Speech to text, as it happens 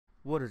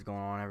What is going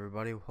on,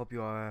 everybody? Hope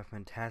you all have a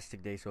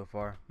fantastic day so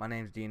far. My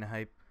name is Dean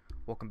Hype.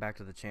 Welcome back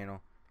to the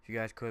channel.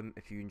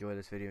 If you enjoy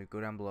this video,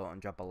 go down below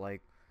and drop a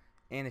like.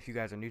 And if you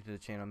guys are new to the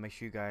channel, make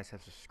sure you guys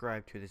have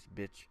subscribed to this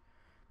bitch,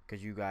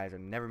 because you guys are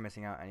never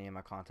missing out on any of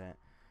my content.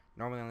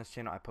 Normally on this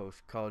channel I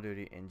post Call of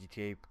Duty and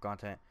GTA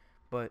content,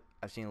 but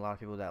I've seen a lot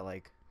of people that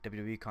like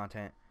WWE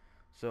content,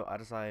 so I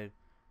decided,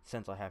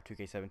 since I have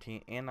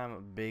 2K17 and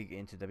I'm big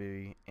into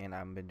WWE and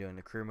I've been doing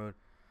the career mode,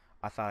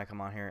 I thought I'd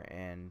come on here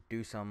and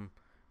do some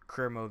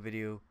career mode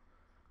video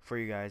for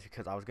you guys,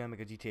 because I was gonna make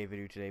a GTA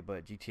video today,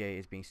 but GTA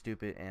is being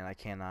stupid and I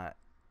cannot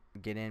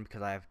get in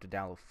because I have to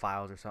download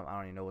files or something. I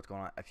don't even know what's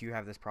going on. If you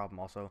have this problem,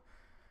 also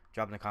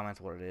drop in the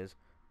comments what it is.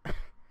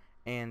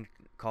 And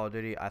Call of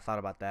Duty, I thought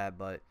about that,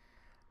 but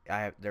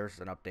there's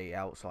an update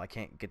out, so I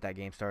can't get that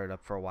game started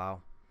up for a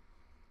while.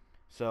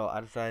 So I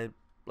decided,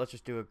 let's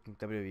just do a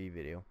WWE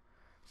video.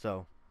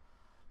 So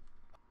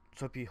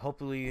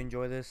hopefully you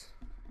enjoy this,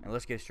 and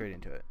let's get straight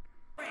into it.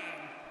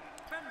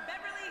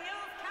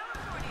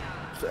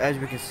 So as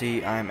you can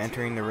see, I'm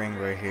entering the ring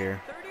right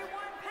here,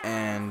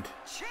 and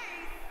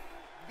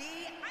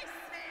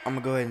I'm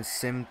gonna go ahead and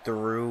sim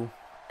through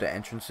the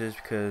entrances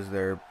because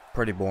they're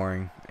pretty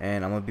boring,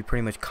 and I'm gonna be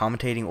pretty much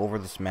commentating over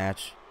this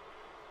match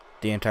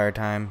the entire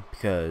time,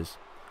 because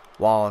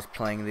while I was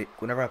playing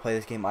whenever I play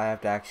this game, I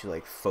have to actually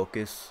like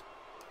focus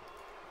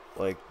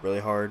like really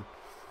hard,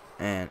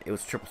 and it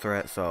was triple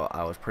threat, so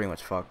I was pretty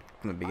much fucked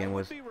from the begin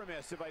with.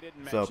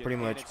 So pretty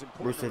much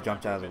Rusev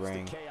jumped out of the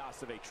ring,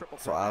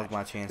 so I was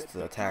my chance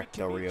to attack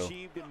Del Rio,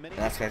 and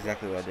that's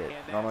exactly what I did.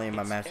 Normally in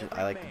my matches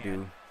I like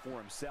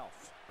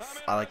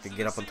to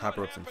get up on top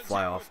ropes and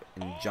fly off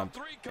and jump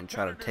and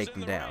try to take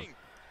them down,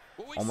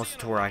 almost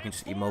to where I can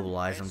just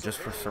immobilize them just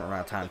for a certain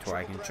amount of time, to where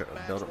I can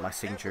build up my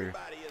signature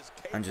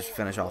and just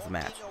finish off the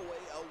match.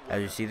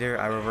 As you see there,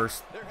 I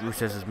reversed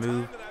Rusev's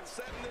move,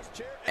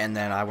 and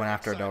then I went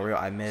after Del Rio.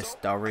 I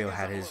missed. Del Rio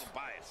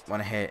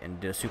went ahead and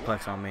did a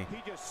suplex on me,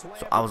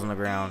 so I was on the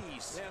ground.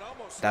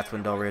 That's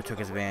when Del Rio took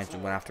his advantage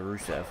and went after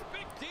Rusev.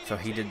 So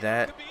he did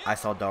that. I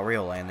saw Del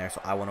Rio laying there,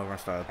 so I went over and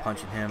started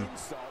punching him.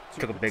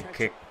 Took a big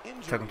kick,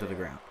 took him to the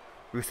ground.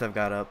 Rusev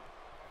got up.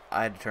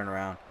 I had to turn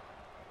around.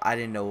 I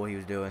didn't know what he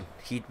was doing.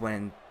 He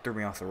went and threw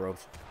me off the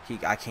ropes.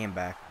 I came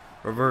back,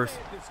 reverse,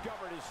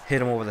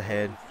 hit him over the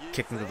head,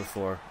 kicked him to the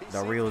floor.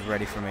 Del Rio was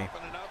ready for me.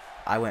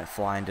 I went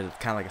flying, did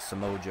kind of like a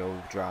Samoa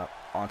Joe drop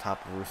on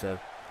top of Rusev.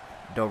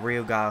 Del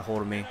Rio got a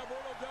hold of me,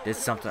 did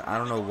something, I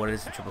don't know what it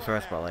is in triple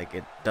threats, but like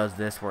it does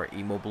this where it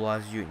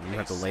immobilizes you and you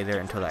have to lay there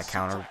until that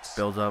counter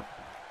builds up,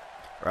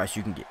 or else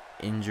you can get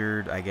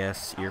injured, I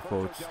guess, ear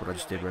quotes, what I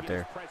just did right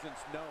there.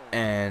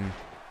 And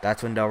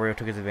that's when Del Rio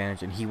took his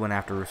advantage and he went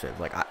after Rusev.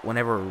 Like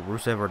whenever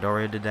Rusev or Del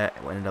Rio did that,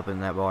 ended up in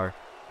that bar,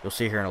 you'll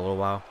see here in a little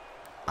while,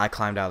 I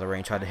climbed out of the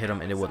ring, tried to hit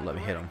him, and it wouldn't let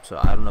me hit him, so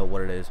I don't know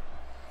what it is.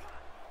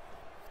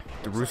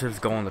 The Rusev's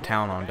going to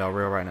town on Del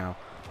Rio right now.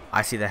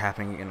 I see that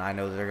happening, and I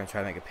know that they're going to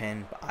try to make a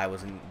pin, but I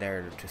wasn't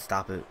there to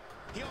stop it.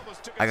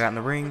 I got in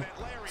the ring,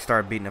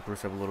 started beating up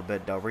Rusev a little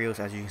bit. Del Rio,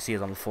 as you can see,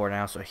 is on the floor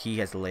now, so he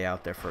has to lay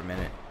out there for a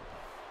minute.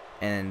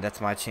 And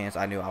that's my chance.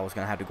 I knew I was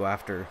going to have to go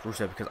after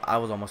Rusev because I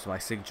was almost to my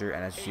signature,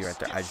 and as you see right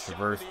there, I just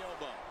reversed.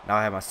 Now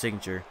I have my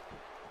signature,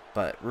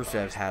 but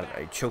Rusev had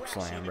a choke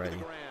slam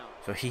ready.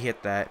 So he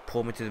hit that,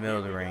 pulled me to the middle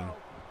of the ring,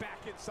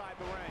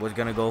 was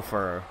going to go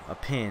for a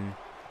pin.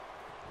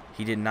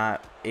 He did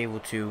not able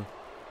to,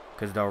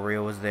 because Del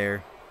Rio was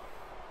there.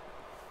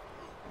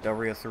 Del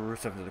Rio threw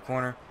Rusev to the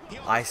corner.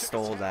 I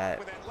stole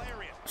that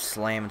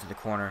slam into the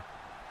corner.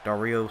 Del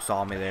Rio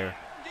saw me there.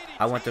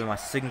 I went through my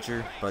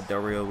signature, but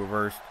Del Rio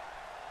reversed.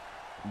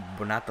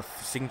 But not the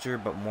signature,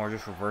 but more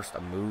just reversed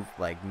a move,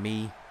 like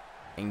me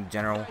in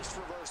general.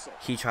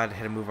 He tried to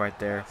hit a move right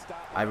there.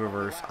 I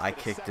reversed. I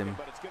kicked him.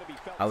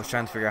 I was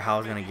trying to figure out how I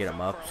was going to get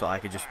him up so I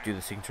could just do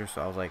the signature.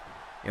 So I was like,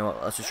 you know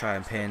what, let's just try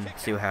and pin,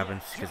 see what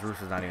happens, because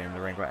Rusev's not even in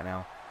the ring right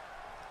now.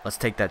 Let's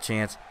take that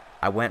chance.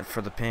 I went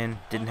for the pin,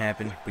 didn't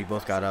happen. We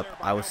both got up.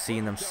 I was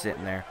seeing them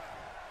sitting there.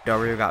 Del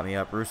Rio got me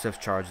up. Rusev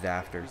charged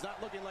after.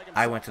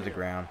 I went to the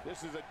ground.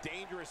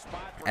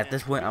 At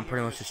this point, I'm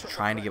pretty much just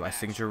trying to get my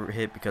signature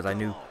hit, because I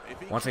knew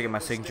once I get my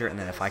signature, and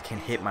then if I can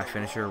hit my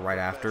finisher right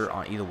after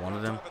on either one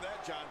of them,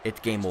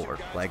 it's game over.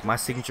 Like my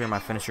signature and my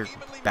finisher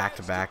back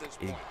to back,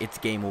 it's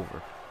game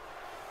over.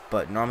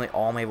 But normally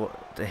all I'm able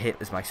to hit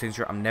is my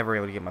signature. I'm never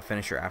able to get my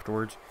finisher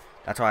afterwards.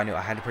 That's why I knew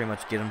I had to pretty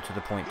much get them to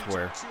the point to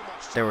where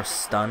they were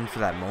stunned for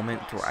that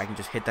moment, to where I can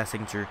just hit that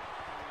signature,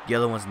 the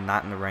other one's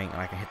not in the ring,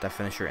 and I can hit that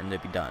finisher and they'll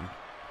be done.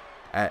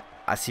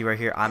 I see right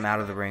here, I'm out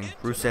of the ring.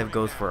 Rusev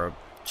goes for a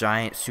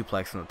giant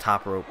suplex from the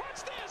top rope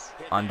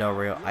on Del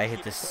Rio. I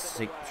hit this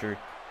signature,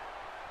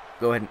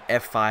 go ahead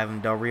and F5 him.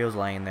 Del Rio's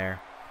laying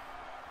there.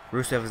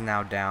 Rusev is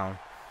now down.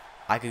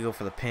 I could go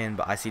for the pin,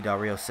 but I see Del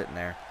Rio sitting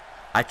there.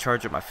 I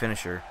charge up my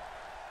finisher.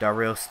 Del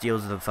Rio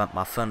steals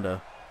my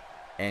thunder,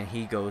 and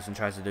he goes and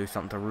tries to do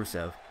something to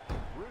Rusev.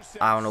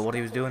 I don't know what he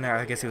was doing there.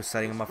 I guess he was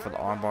setting him up for the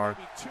armbar.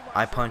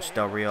 I punched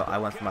Del Rio. I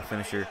went for my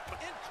finisher.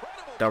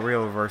 Del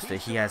Rio reversed it.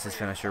 He has his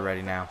finisher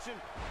ready now.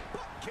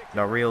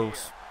 Del Rio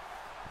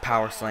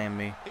power slammed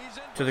me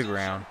to the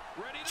ground.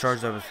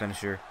 charged up his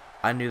finisher.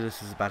 I knew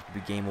this was about to be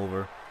game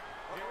over.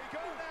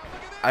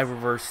 I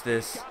reversed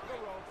this,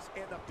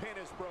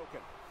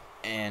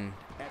 and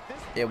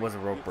it was a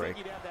rope break.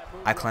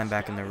 I climbed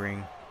back in the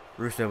ring.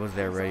 Rusev was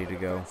there ready to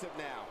go.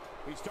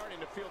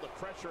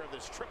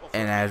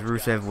 And as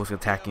Rusev was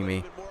attacking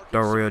me,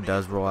 Del Rio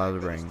does roll out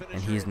of the ring,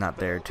 and he's not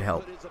there to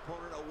help.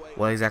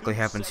 What exactly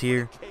happens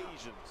here?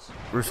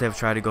 Rusev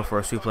tried to go for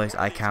a suplex.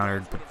 I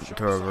countered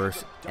to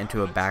reverse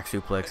into a back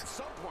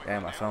suplex.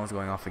 And my phone was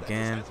going off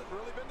again.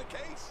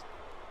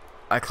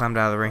 I climbed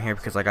out of the ring here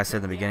because, like I said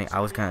in the beginning,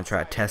 I was going to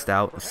try to test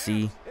out and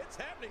see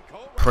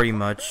pretty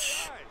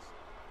much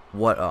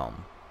what,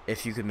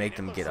 if you could make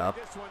them get up.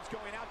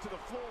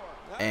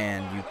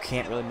 And you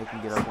can't really make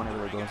them get up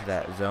whenever they go into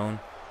that zone.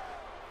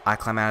 I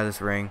climb out of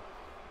this ring.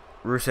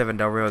 Rusev and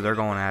Del Rio, they're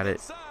going at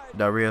it.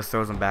 Del Rio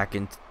throws him back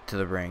into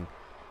the ring.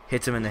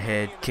 Hits him in the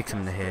head, kicks him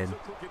in the head.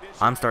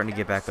 I'm starting to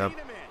get back up.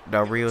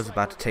 Del Rio's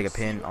about to take a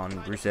pin on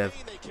Rusev.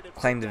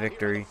 Claim the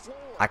victory.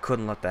 I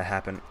couldn't let that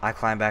happen. I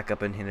climb back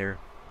up in here.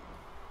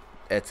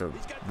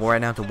 We're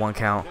right now to 1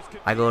 count.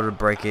 I go to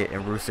break it,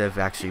 and Rusev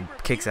actually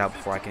kicks out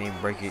before I can even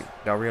break it.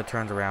 Del Rio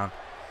turns around.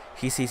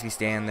 He sees me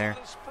standing there.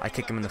 I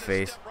kick him in the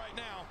face.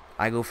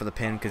 I go for the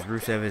pin because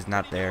Rusev is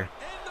not there.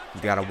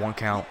 We got a 1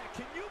 count.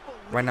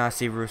 Right now I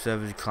see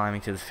Rusev is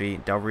climbing to his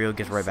feet. Del Rio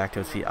gets right back to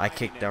his feet. I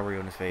kick Del Rio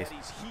in his face.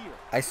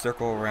 I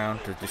circle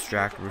around to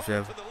distract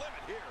Rusev.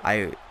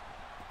 I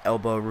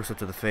elbow Rusev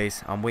to the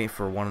face. I'm waiting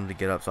for one of them to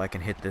get up so I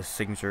can hit this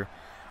signature.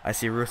 I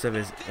see Rusev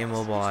is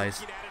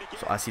immobilized,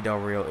 so I see Del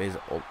Rio is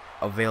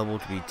available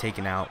to be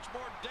taken out.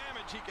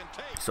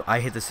 So I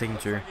hit the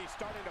signature.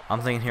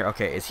 I'm thinking here,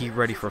 okay, is he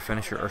ready for a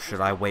finisher, or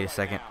should I wait a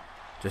second?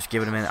 Just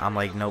give it a minute. I'm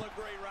like, nope.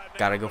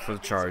 Gotta go for the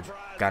charge.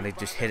 Gotta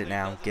just hit it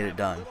now, get it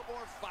done.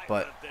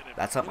 But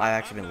that's something I've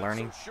actually been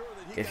learning.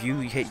 If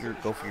you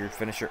go for your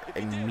finisher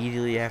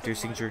immediately after your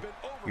signature,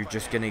 you're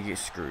just gonna get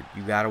screwed.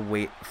 You gotta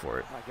wait for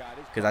it.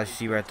 Because as you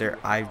see right there,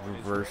 I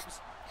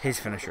reversed his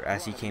finisher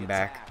as he came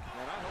back,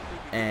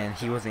 and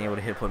he wasn't able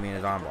to put me in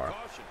his armbar.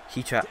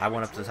 I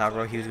went up to the top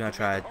row. He was gonna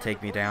try to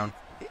take me down.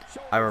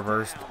 I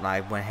reversed, and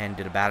I went ahead and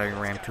did a battering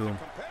ram to him.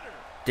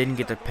 Didn't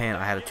get the pin.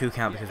 I had a 2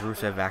 count because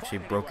Rusev actually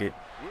broke it.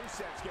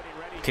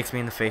 Kicks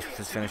me in the face with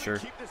his finisher.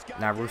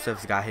 Now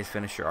Rusev's got his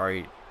finisher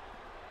already.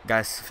 Got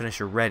his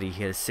finisher ready.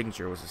 He had his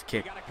signature, was his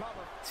kick.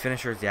 His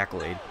finisher is the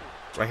accolade.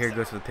 Right here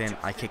goes for the pin.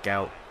 I kick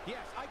out.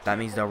 That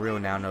means Del Rio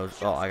now knows,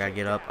 oh, I gotta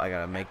get up. I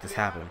gotta make this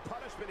happen.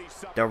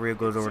 Del Rio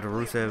goes over to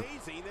Rusev.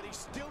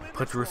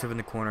 Puts Rusev in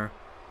the corner.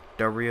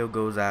 Del Rio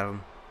goes at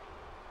him.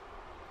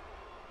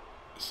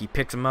 He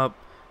picks him up.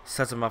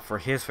 Sets him up for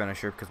his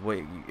finisher. Because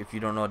if you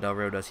don't know what Del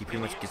Rio does, he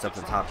pretty much gets up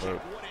to the top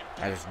rope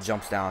and just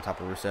jumps down on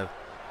top of Rusev.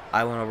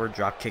 I went over,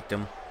 drop kicked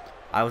him.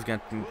 I was going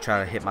to try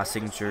to hit my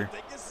signature,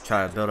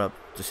 try to build up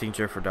the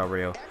signature for Del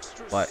Rio,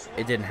 but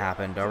it didn't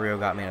happen. Del Rio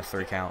got me in a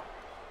 3 count.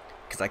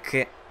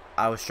 Because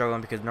I was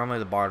struggling because normally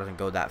the bar doesn't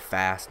go that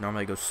fast.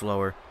 Normally it goes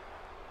slower,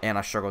 and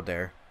I struggled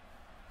there.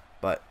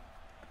 But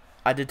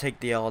I did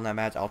take the L in that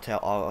match.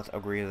 I'll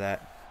agree to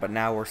that. But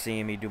now we're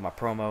seeing me do my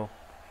promo,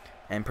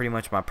 and pretty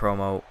much my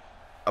promo,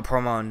 a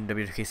promo on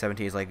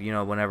WK17 is like, you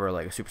know, whenever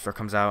like a superstar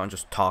comes out and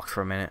just talks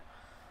for a minute.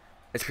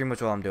 It's pretty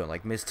much all I'm doing.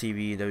 Like Miss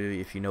TV,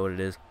 WWE, if you know what it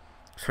is.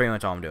 It's pretty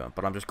much all I'm doing.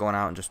 But I'm just going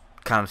out and just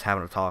kind of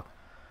having a talk.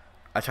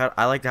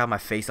 I like to have my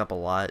face up a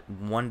lot.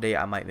 One day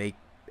I might make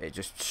it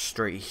just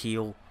straight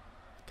heel.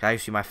 I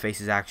see my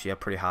face is actually up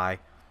pretty high.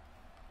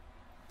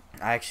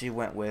 I actually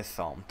went with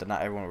the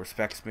Not Everyone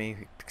Respects Me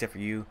except for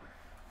you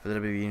for the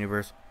WWE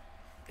Universe.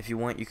 If you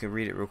want, you can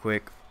read it real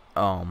quick.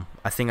 I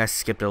think I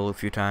skipped it a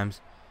few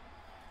times.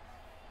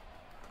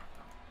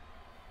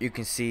 You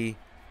can see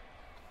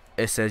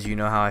it says, you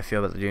know how I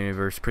feel about the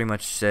universe. Pretty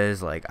much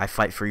says like I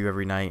fight for you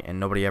every night and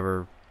nobody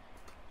ever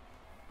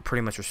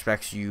pretty much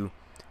respects you,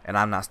 and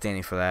I'm not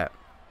standing for that.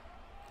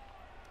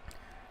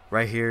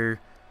 Right here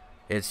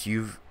it's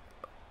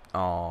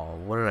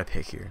what did I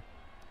pick here?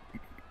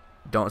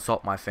 Don't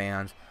insult my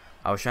fans.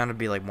 I was trying to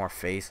be like more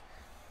face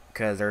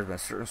because there's been a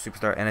certain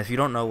superstar, and if you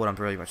don't know what I'm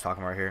really much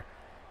talking about here,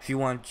 if you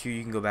want to,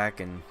 you can go back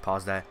and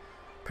pause that.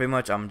 Pretty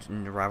much I'm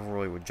in a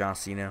rivalry with John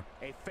Cena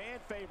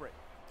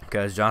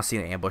because John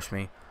Cena ambushed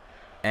me,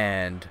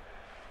 and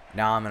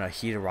now I'm in a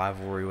heated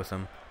rivalry with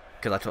him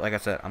because like I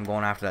said, I'm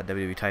going after that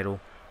WWE title.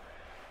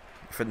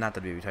 Not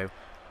the WWE title,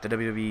 the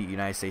WWE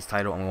United States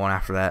title. I'm going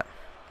after that,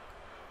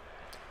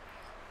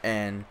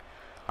 and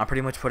I'm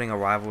pretty much putting a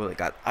rivalry.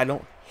 Like I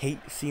don't hate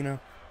Cena,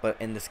 but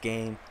in this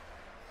game,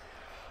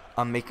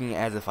 I'm making it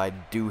as if I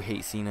do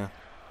hate Cena.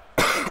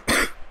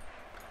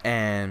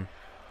 And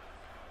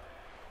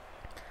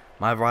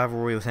my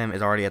rivalry with him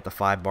is already at the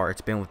 5 bar.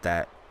 It's been with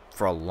that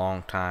for a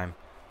long time.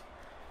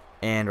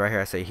 And right here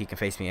I say he can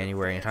face me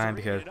anywhere, anytime,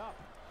 because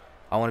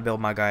I want to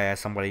build my guy as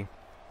somebody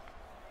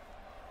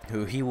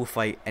who he will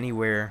fight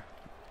anywhere,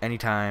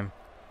 anytime,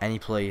 any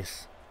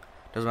place.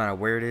 Doesn't matter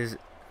where it is.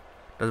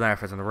 Doesn't matter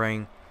if it's in the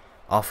ring.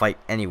 I'll fight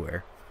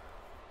anywhere.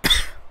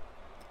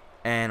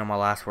 And on my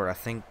last word, I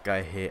think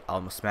I hit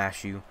 "I'm gonna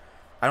smash you."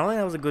 I don't think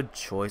that was a good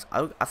choice.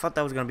 I thought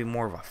that was going to be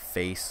more of a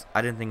face.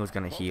 I didn't think it was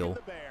going to heal.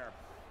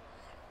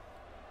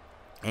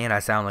 And I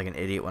sound like an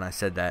idiot when I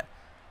said that.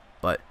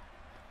 But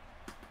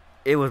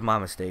it was my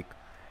mistake.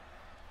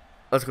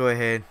 Let's go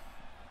ahead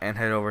and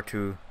head over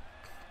to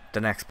the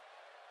next.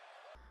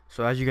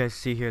 So as you guys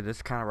see here,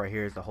 this kind of right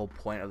here is the whole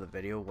point of the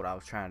video, what I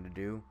was trying to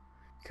do.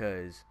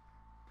 Because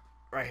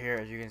right here,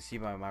 as you can see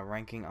by my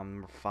ranking,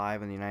 I'm number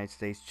 5 in the United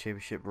States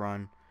Championship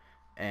run.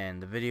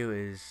 And the video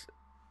is,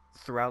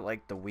 throughout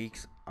like the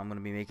weeks, I'm going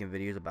to be making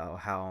videos about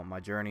how my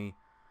journey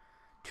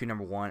to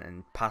number 1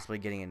 and possibly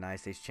getting a United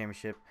States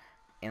Championship.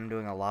 And I'm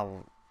doing a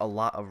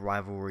lot of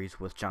rivalries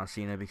with John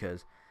Cena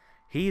because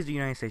he's the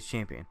United States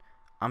Champion.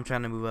 I'm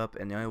trying to move up,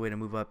 and the only way to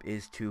move up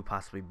is to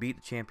possibly beat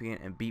the champion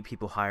and beat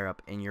people higher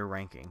up in your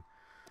ranking.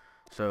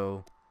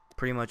 So,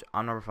 pretty much,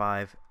 I'm number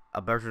 5.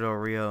 Alberto Del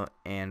Rio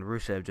and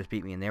Rusev just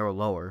beat me, and they were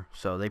lower,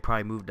 so they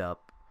probably moved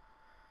up.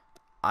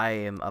 I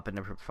am up at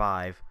number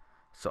 5,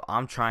 so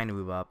I'm trying to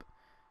move up.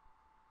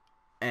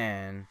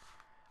 And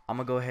I'm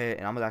going to go ahead,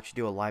 and I'm going to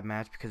actually do a live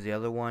match because the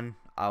other one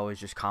I was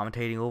just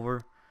commentating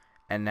over.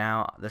 And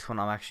now, this one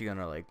I'm actually going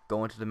to, like,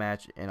 go into the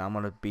match, and I'm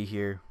going to be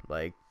here,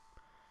 like,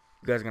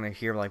 you guys are going to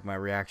hear, like, my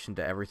reaction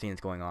to everything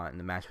that's going on in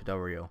the match with Del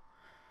Rio.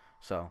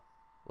 So,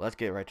 let's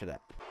get right to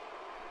that.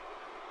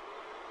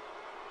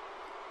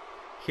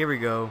 Here we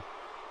go.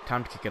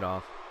 Time to kick it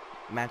off.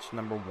 Match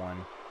number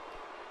 1.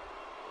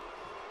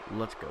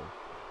 Let's go.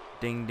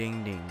 Ding,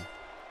 ding, ding.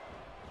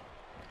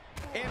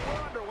 And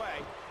we're underway.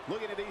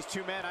 Looking at these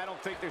two men, I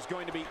don't think there's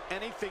going to be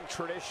anything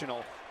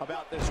traditional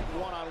about this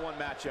one-on-one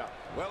matchup.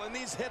 Well, in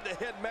these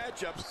head-to-head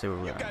matchups,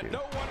 you've got no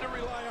one to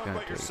rely on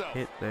but yourself.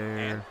 Hit there.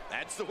 And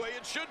that's the way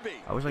it should be.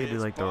 I wish I could do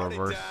like the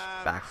reverse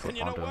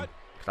backflip onto him.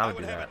 Because I would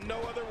do that.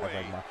 No other way. That's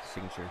like my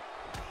signature.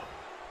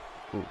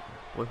 Ooh.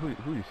 Well, who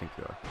do you think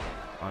you are?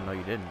 Oh, no,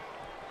 you didn't.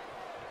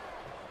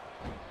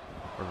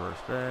 Reverse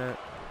that.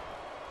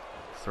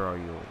 Throw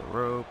you over the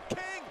rope.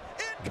 King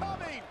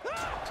incoming.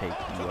 Take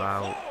you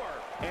out.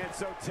 And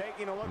so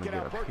taking a look at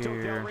Alberto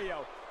Del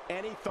Rio,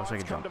 any thoughts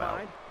come to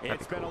mind?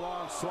 It's been a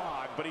long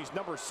slog, but he's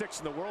number 6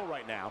 in the world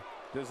right now.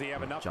 Does he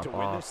have enough to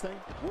win this thing?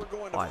 We're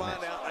going to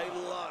find out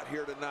a lot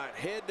here tonight.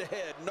 Head to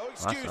head, no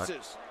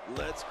excuses.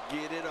 Let's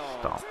get it on.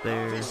 Stop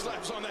there. If he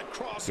slaps on that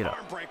cross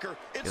arm breaker,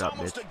 it's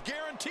almost a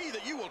guarantee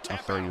that you will tap out.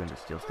 I'll throw you into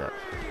steel steps.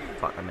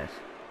 Fuck, I missed.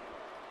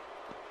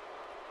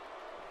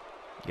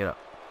 Get up.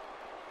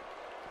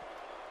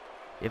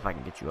 If I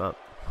can get you up.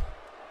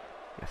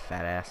 You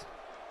fat ass.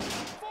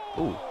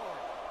 Ooh.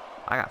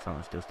 I got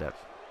some steel steps.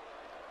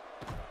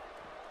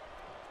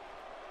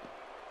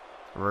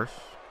 Reverse.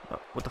 Oh,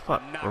 what the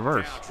fuck?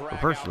 Reverse.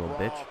 Reverse, you little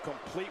bitch.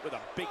 Complete with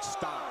a big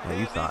stop. Yeah,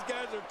 you thought. These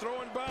guys are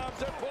throwing bombs.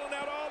 They're pulling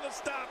out all the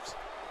stops.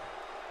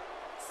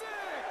 6.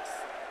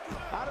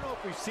 I don't know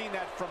if we've seen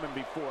that from him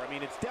before. I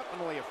mean, it's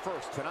definitely a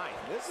first tonight.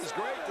 This is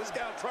great. This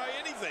guy will try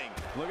anything.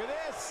 Look at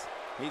this.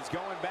 He's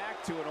going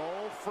back to an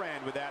old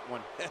friend with that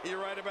one.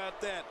 You're right about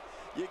that.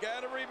 You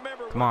got to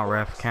remember. Come on,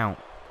 ref. Count.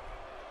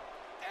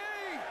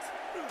 8.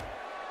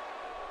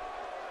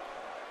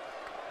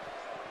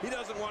 He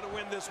doesn't want to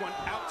win this one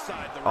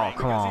outside the ring. Oh,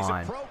 come on. He's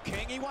a pro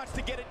king. He wants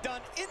to get it done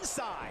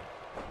inside.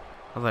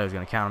 I thought he was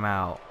going to count him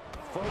out.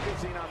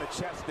 Focusing on the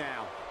chest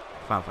now.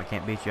 Fine, if I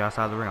can't beat you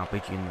outside the ring, I'll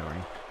beat you in the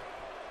ring.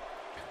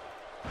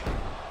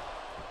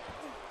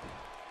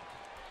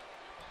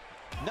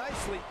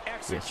 Nicely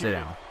executed. Yeah, sit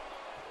down.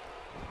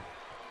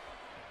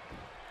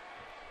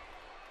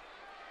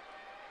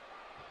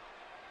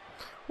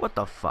 What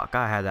the fuck?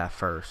 I had that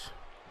first.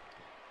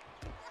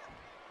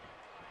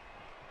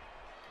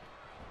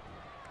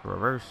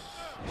 Reverse.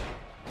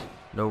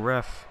 No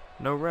ref.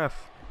 No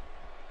ref.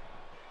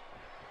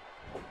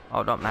 Oh,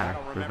 it don't matter.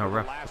 There's no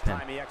ref. Last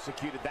time he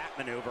executed that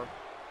maneuver.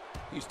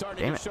 He's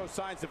starting to show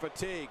signs of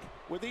fatigue.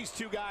 With these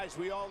two guys,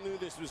 we all knew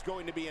this was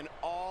going to be an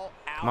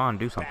all-out Come on,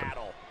 do something.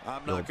 battle.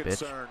 I'm not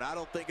concerned. I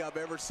don't think I've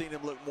ever seen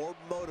him look more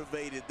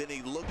motivated than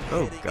he looked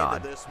heading into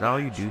this. Is that all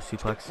you do,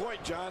 suplex? Good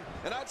point, John.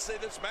 And I'd say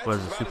this match what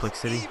is it, Suplex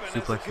City?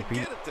 Suplex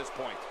Repeat? At this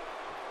point.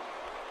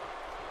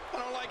 I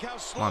don't like how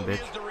slow Come on, bitch.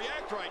 he is to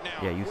react right now.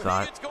 Yeah, you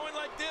thought. It's going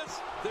like this.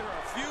 There are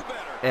a few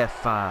better.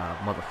 F5,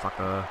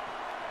 motherfucker.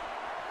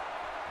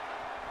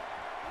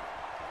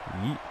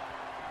 Yeet.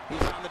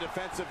 He's on the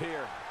defensive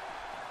here.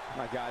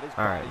 My God, his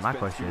Alright, my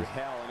question is,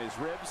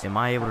 am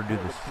I able to do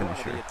this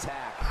finisher?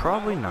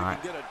 Probably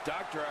not.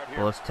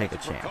 Well, let's take a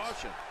chance.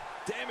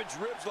 Damaged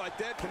ribs like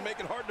that can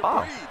make it hard to Oh,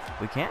 breathe.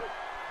 we can?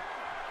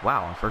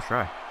 Wow, on first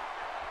try.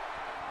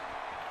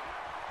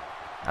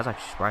 That's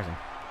actually surprising.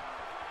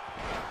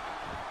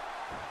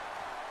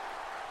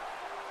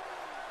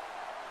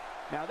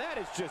 Now that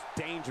is just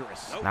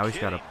dangerous. Now we just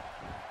gotta...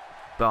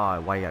 Oh,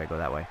 why you gotta go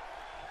that way?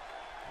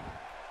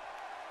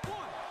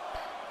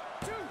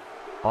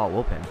 Oh,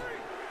 we'll pin.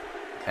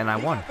 And I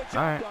won.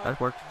 Alright, that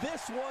worked.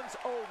 This one's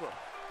over.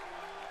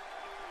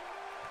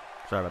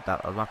 Sorry about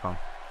that. That was my phone.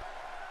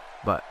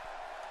 But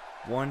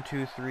 1,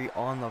 2, 3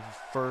 on the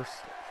first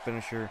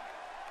finisher.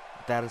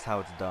 That is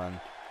how it's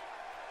done.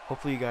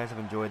 Hopefully you guys have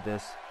enjoyed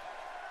this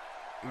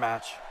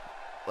match.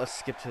 let's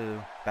skip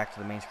back to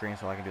the main screen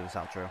so I can do this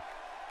outro.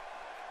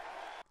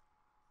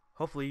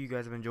 Hopefully you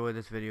guys have enjoyed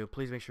this video.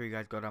 Please make sure you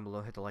guys go down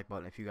below, hit the like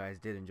button if you guys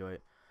did enjoy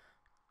it.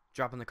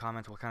 Drop in the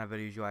comments what kind of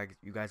videos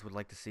you guys would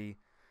like to see.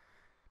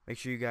 Make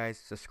sure you guys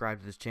subscribe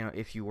to this channel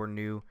if you were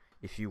new.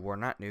 If you were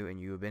not new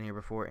and you have been here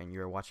before and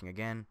you're watching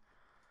again,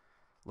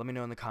 let me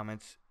know in the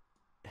comments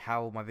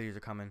how my videos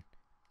are coming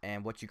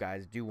and what you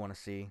guys do want to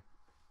see.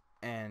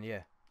 And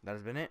yeah, that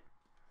has been it.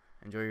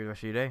 Enjoy the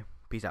rest of your day.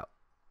 Peace out.